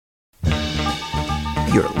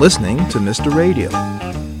You're listening to Mr. Radio,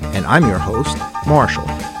 and I'm your host, Marshall.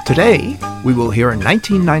 Today, we will hear a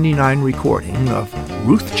 1999 recording of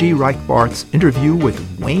Ruth G. Reichbart's interview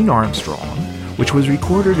with Wayne Armstrong, which was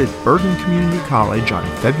recorded at Bergen Community College on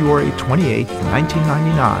February 28,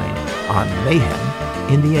 1999, on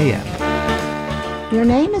Mayhem In The AM. Your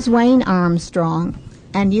name is Wayne Armstrong,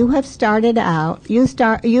 and you have started out. You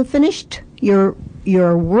finished your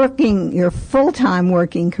full-time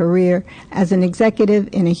working career as an executive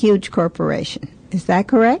in a huge corporation. Is that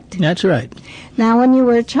correct? That's right. Now, when you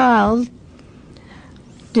were a child,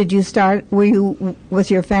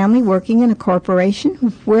 was your family working in a corporation?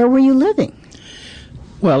 Where were you living?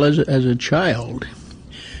 Well, as a child,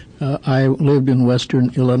 I lived in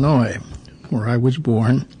western Illinois, where I was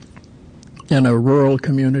born, in a rural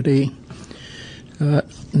community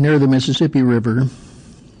near the Mississippi River,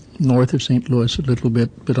 north of St. Louis a little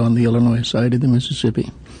bit, but on the Illinois side of the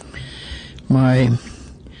Mississippi. My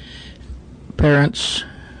parents'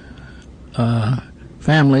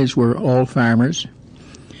 families were all farmers.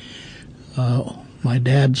 My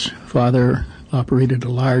dad's father operated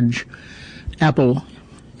a large apple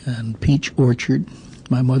and peach orchard.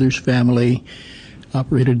 My mother's family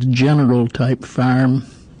operated a general-type farm,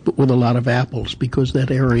 but with a lot of apples, because that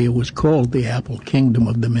area was called the Apple Kingdom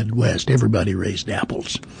of the Midwest. Everybody raised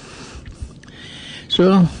apples.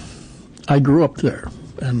 So I grew up there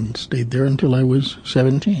and stayed there until I was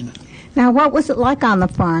 17. Now, what was it like on the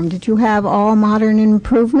farm? Did you have all modern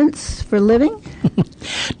improvements for living?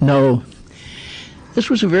 No. This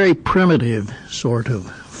was a very primitive sort of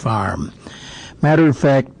farm. Matter of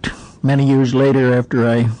fact, many years later, after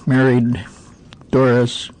I married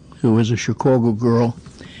Doris, who was a Chicago girl,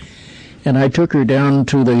 and I took her down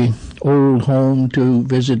to the old home to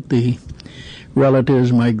visit the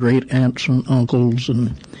relatives, my great aunts and uncles,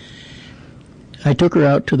 and I took her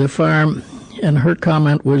out to the farm, and her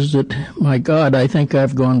comment was that, my God, I think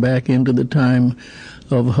I've gone back into the time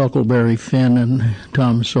of Huckleberry Finn and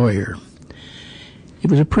Tom Sawyer.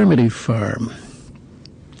 It was a primitive farm.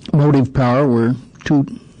 Motive power were 2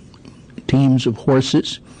 teams of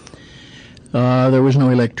horses. There was no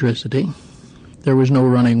electricity. There was no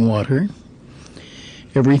running water.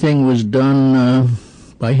 Everything was done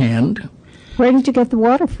by hand. Where did you get the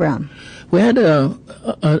water from? We had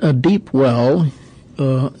a deep well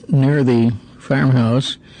near the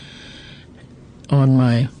farmhouse on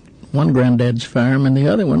my one granddad's farm, and the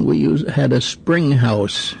other one had a spring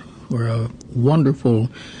house where a wonderful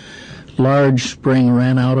large spring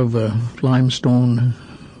ran out of a limestone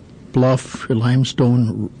bluff, a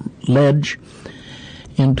limestone ledge,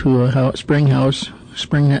 into a spring house.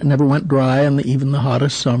 Spring that never went dry, and even the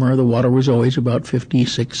hottest summer, the water was always about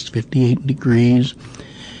 56, 58 degrees.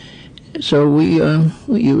 So we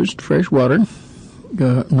used fresh water.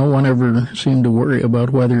 No one ever seemed to worry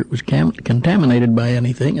about whether it was contaminated by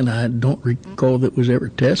anything, and I don't recall that it was ever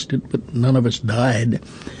tested, but none of us died.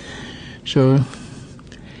 So a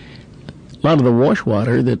lot of the wash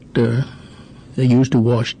water that they used to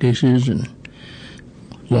wash dishes and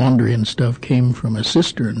laundry and stuff came from a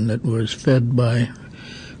cistern that was fed by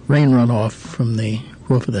rain runoff from the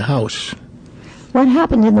roof of the house. What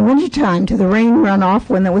happened in the wintertime to the rain runoff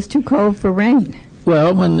when it was too cold for rain?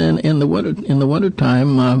 Well, when in the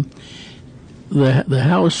wintertime, the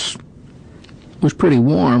house was pretty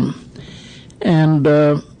warm, and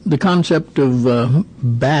the concept of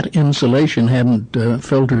bat insulation hadn't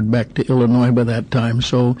filtered back to Illinois by that time,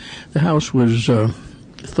 so the house was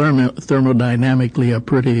thermodynamically a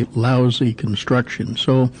pretty lousy construction.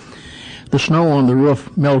 So the snow on the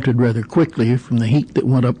roof melted rather quickly from the heat that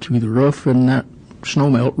went up through the roof, and that snow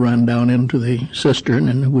melt ran down into the cistern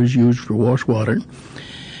and was used for wash water.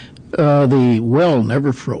 The well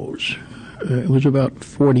never froze. It was about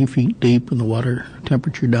 40 feet deep, and the water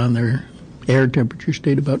temperature down there, air temperature,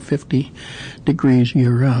 stayed about 50 degrees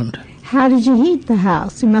year-round. How did you heat the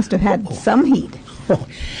house? You must have had some heat.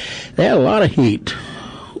 They had a lot of heat.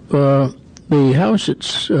 The house,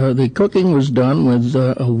 the cooking was done with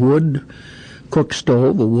a wood cook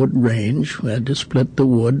stove, a wood range. We had to split the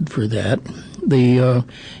wood for that. The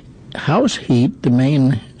house heat, the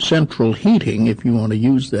main central heating, if you want to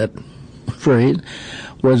use that phrase,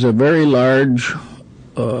 was a very large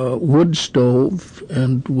wood stove,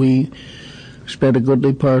 and we spent a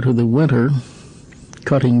goodly part of the winter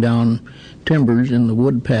cutting down timbers in the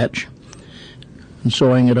wood patch and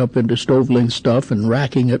sewing it up into stove-length stuff and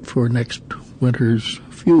racking it for next winter's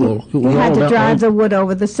fuel. You had to drive the wood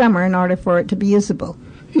over the summer in order for it to be usable.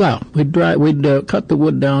 Yeah, we'd cut the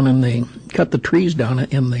wood down cut the trees down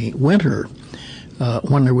in the winter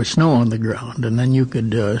when there was snow on the ground, and then you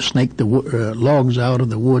could snake the logs out of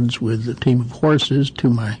the woods with a team of horses to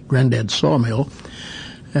my granddad's sawmill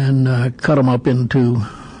and cut them up into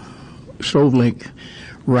stove-link,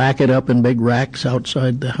 rack it up in big racks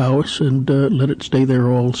outside the house and let it stay there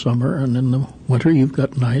all summer, and in the winter you've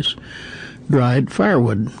got nice dried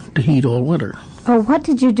firewood to heat all winter. Oh, what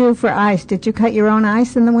did you do for ice? Did you cut your own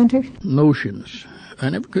ice in the winter? Notions. I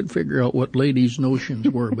never could figure out what ladies' notions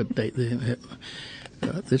were, but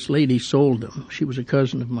this lady sold them. She was a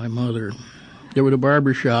cousin of my mother. There was a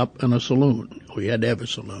barber shop and a saloon. We had to have a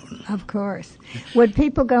saloon. Of course. Would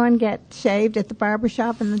people go and get shaved at the barber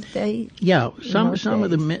shop in the day? Yeah, some of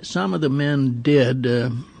the men did.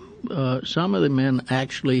 Some of the men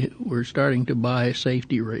actually were starting to buy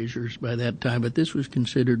safety razors by that time, but this was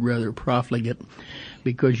considered rather profligate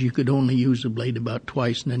because you could only use the blade about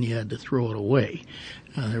twice and then you had to throw it away.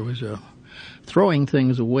 There was throwing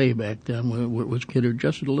things away back then was considered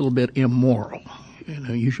just a little bit immoral.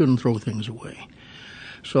 You shouldn't throw things away.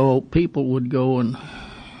 So people would go and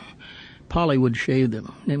Polly would shave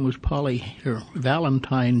them. His name was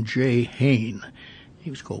Valentine J. Hain. He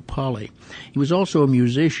was called Polly. He was also a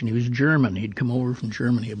musician. He was German. He'd come over from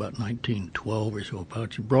Germany about 1912 or so.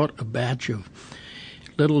 He brought a batch of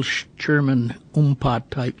little German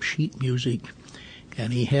Umpa-type sheet music,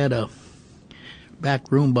 and he had a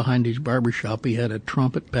back room behind his barber shop. He had a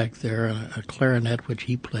trumpet back there, a clarinet, which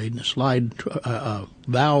he played, and a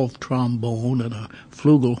valve trombone, and a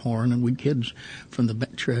flugelhorn. And we kids from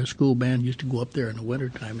the school band used to go up there in the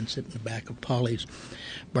wintertime and sit in the back of Polly's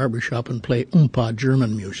barber shop and play Umpa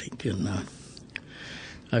German music. And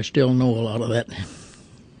I still know a lot of that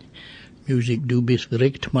music. Du bist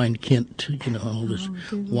verrückt, mein Kind, all this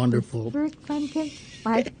wonderful.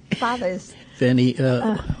 My father's. Fanny,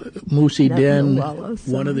 Musi Den,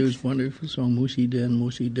 one of those wonderful songs, Musi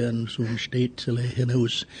Den, so steht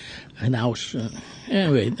hinaus.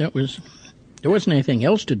 Anyway, there wasn't anything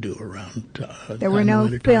else to do around. There were no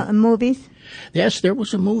movies? Yes, there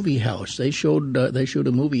was a movie house. They showed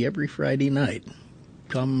a movie every Friday night,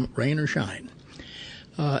 come rain or shine.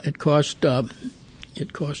 It cost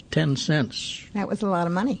 10 cents. That was a lot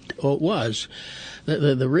of money. Oh, it was.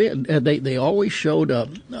 They always showed a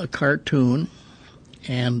cartoon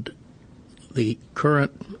and the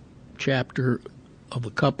current chapter of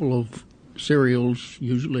a couple of serials,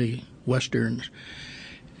 usually westerns,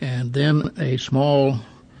 and then a small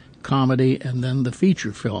comedy, and then the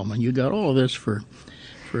feature film. And you got all of this for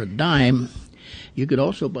a dime. You could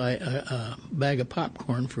also buy a bag of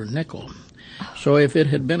popcorn for a nickel. So if it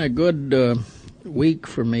had been a good week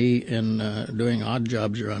for me in doing odd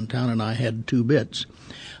jobs around town and I had 2 bits,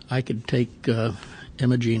 I could take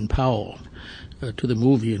Imogene Powell to the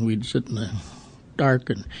movie, and we'd sit in the dark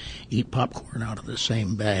and eat popcorn out of the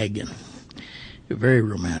same bag, and very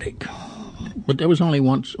romantic. But there was only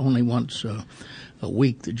once a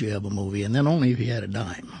week that you have a movie, and then only if you had a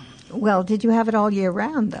dime. Well, did you have it all year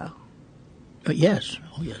round, though? Yes.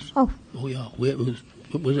 Oh, yes. Oh yeah. It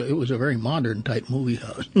was a very modern type movie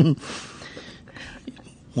house.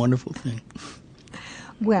 Wonderful thing.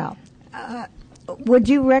 Well, would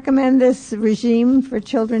you recommend this regime for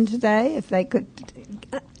children today if they could,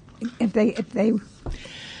 if they?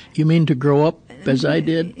 You mean to grow up as I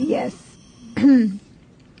did? Yes.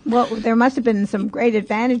 Well, there must have been some great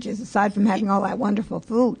advantages aside from having all that wonderful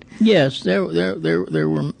food. Yes, there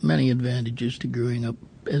were many advantages to growing up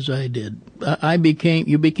as I did. The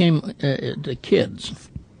kids,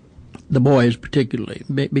 the boys particularly,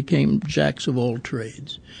 became jacks of all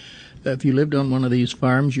trades. If you lived on one of these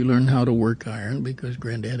farms, you learned how to work iron because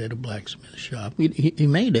Granddad had a blacksmith shop. He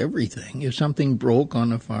made everything. If something broke on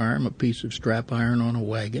the farm, a piece of strap iron on a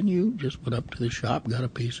wagon, you just went up to the shop, got a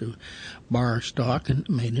piece of bar stock, and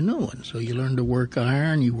made a new one. So you learned to work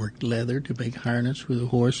iron. You worked leather to make harness for the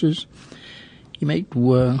horses. You made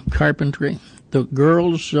carpentry. The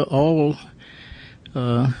girls all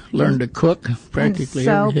learned to cook, practically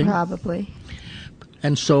everything. Probably.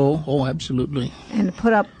 And sew, oh, absolutely. And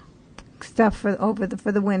put up stuff for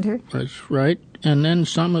the winter. That's right. And then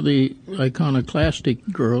some of the iconoclastic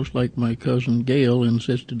girls, like my cousin Gail,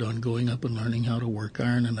 insisted on going up and learning how to work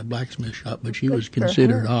iron in a blacksmith shop, but she was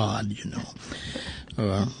considered odd,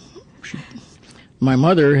 My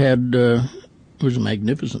mother was a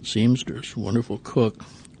magnificent seamstress, wonderful cook,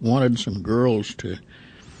 wanted some girls to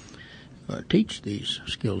teach these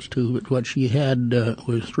skills too, but what she had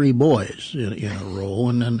was 3 boys in a row,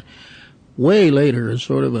 and then way later, as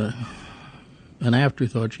sort of an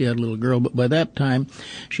afterthought, she had a little girl, but by that time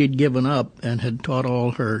she'd given up and had taught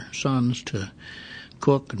all her sons to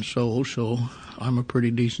cook and sew, so I'm a pretty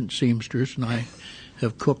decent seamstress, and I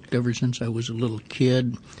have cooked ever since I was a little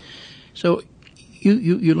kid. So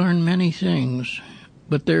you learn many things,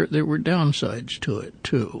 but there were downsides to it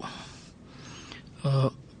too.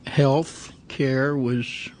 Health care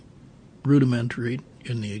was rudimentary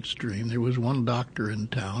in the extreme. There was one doctor in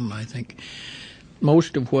town, and I think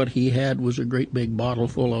most of what he had was a great big bottle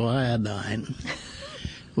full of iodine,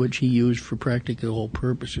 which he used for practically all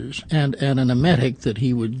purposes, and an emetic that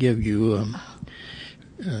he would give you.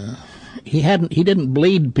 He didn't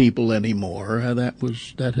bleed people anymore.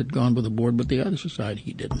 That had gone with the board, but the other side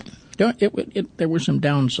he didn't. There were some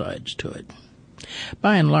downsides to it.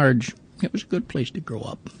 By and large, it was a good place to grow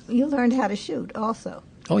up. You learned how to shoot also.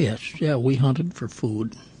 Oh, yes. Yeah, we hunted for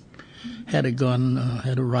food. Had a gun,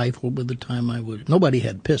 had a rifle by the time I was... Nobody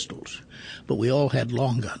had pistols, but we all had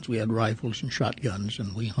long guns. We had rifles and shotguns,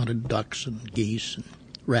 and we hunted ducks and geese and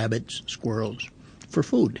rabbits and squirrels for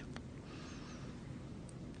food.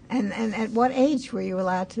 And at what age were you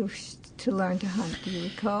allowed to learn to hunt? Do you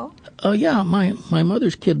recall? Yeah, my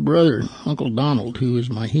mother's kid brother, Uncle Donald, who is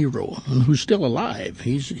my hero and who's still alive.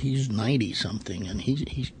 He's 90-something, and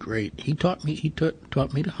he's great. He taught me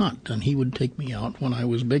to hunt, and he would take me out when I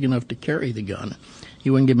was big enough to carry the gun. He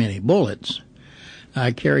wouldn't give me any bullets.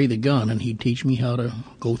 I'd carry the gun, and he'd teach me how to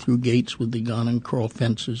go through gates with the gun and crawl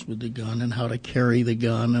fences with the gun and how to carry the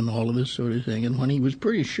gun and all of this sort of thing. And when he was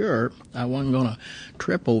pretty sure I wasn't going to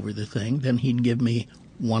trip over the thing, then he'd give me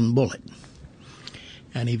one bullet.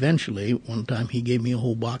 And eventually, one time, he gave me a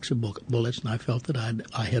whole box of bullets, and I felt that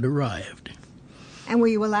I had arrived. And were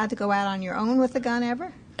you allowed to go out on your own with the gun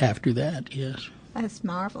ever? After that, yes. That's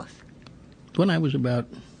marvelous. When I was about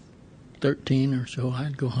 13 or so,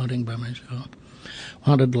 I'd go hunting by myself.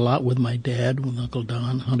 Hunted a lot with my dad, with Uncle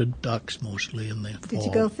Don. Hunted ducks mostly in the fall. Did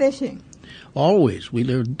you go fishing? Always. We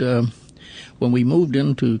lived, when we moved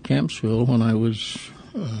into Campsville when I was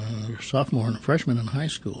sophomore and freshman in high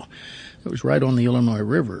school, it was right on the Illinois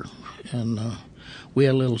River. And we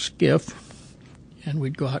had a little skiff, and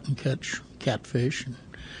we'd go out and catch catfish and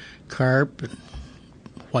carp and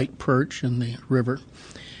white perch in the river.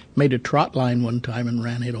 Made a trot line one time and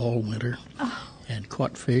ran it all winter. Oh. And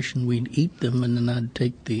caught fish, and we'd eat them, and then I'd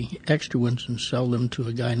take the extra ones and sell them to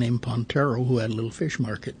a guy named Pontero who had a little fish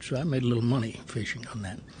market. So I made a little money fishing on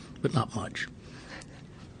that, but not much.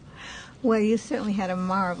 Well, you certainly had a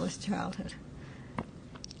marvelous childhood.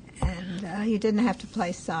 And you didn't have to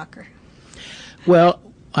play soccer. Well,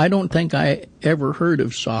 I don't think I ever heard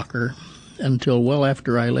of soccer until well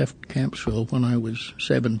after I left Campsville when I was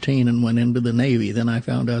 17 and went into the Navy. Then I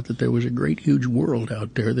found out that there was a great, huge world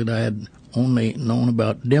out there that I had only known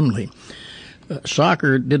about dimly.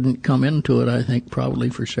 Soccer didn't come into it, I think, probably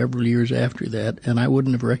for several years after that, and I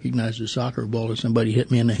wouldn't have recognized a soccer ball if somebody hit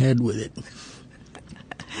me in the head with it.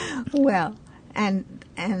 Well, and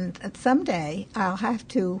someday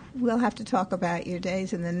we'll have to talk about your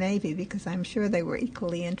days in the Navy, because I'm sure they were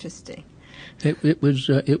equally interesting. It was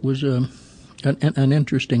an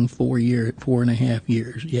interesting 4.5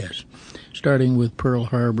 years, yes, starting with Pearl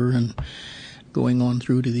Harbor and going on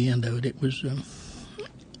through to the end of it. It was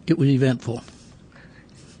eventful.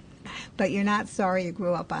 But you're not sorry you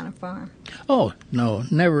grew up on a farm? Oh, no,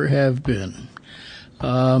 never have been.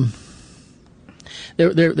 There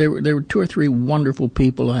were two or three wonderful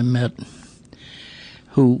people I met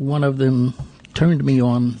who, one of them turned me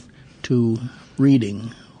on to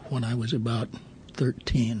reading when I was about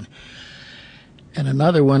 13. And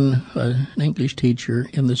another one, an English teacher,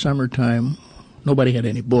 in the summertime, nobody had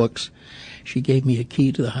any books. She gave me a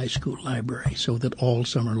key to the high school library so that all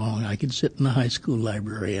summer long I could sit in the high school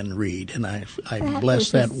library and read. And I bless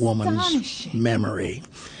that woman's memory,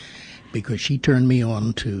 because she turned me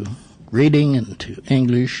on to reading and to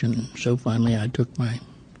English. And so finally I took my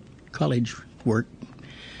college work,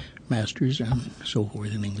 master's and so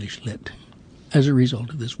forth in English Lit, as a result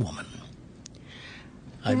of this woman.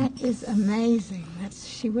 That is amazing.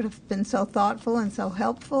 She would have been so thoughtful and so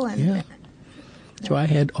helpful. And yeah. So I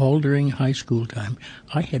had, all during high school time,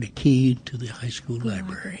 I had a key to the high school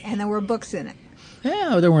library. And there were books in it.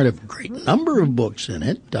 Yeah, there weren't a great number of books in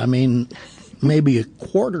it. I mean, maybe a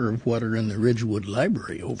quarter of what are in the Ridgewood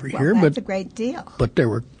Library over here. That's a great deal. But there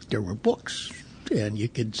were books, and you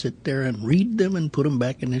could sit there and read them and put them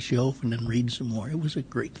back in the shelf and then read some more. It was a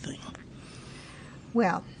great thing.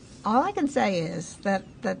 Well, all I can say is that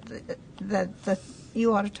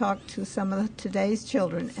you ought to talk to some of today's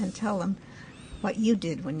children and tell them what you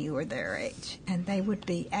did when you were their age, and they would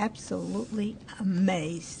be absolutely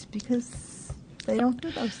amazed, because they don't do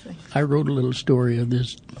those things. I wrote a little story of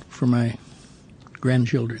this for my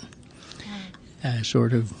grandchildren,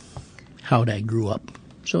 sort of how I grew up,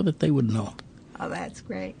 so that they would know. Oh, that's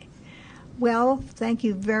great. Well, thank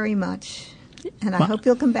you very much. And I hope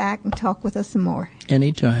you'll come back and talk with us some more.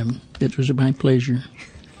 Anytime. It was my pleasure.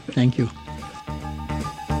 Thank you.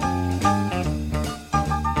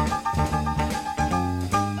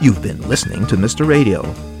 You've been listening to Mr. Radio,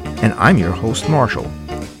 and I'm your host, Marshall.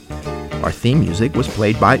 Our theme music was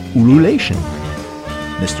played by Ululation.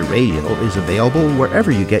 Mr. Radio is available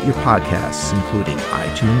wherever you get your podcasts, including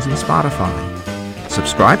iTunes and Spotify.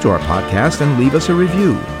 Subscribe to our podcast and leave us a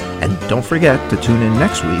review. And don't forget to tune in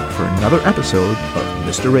next week for another episode of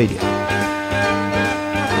Mr. Radio.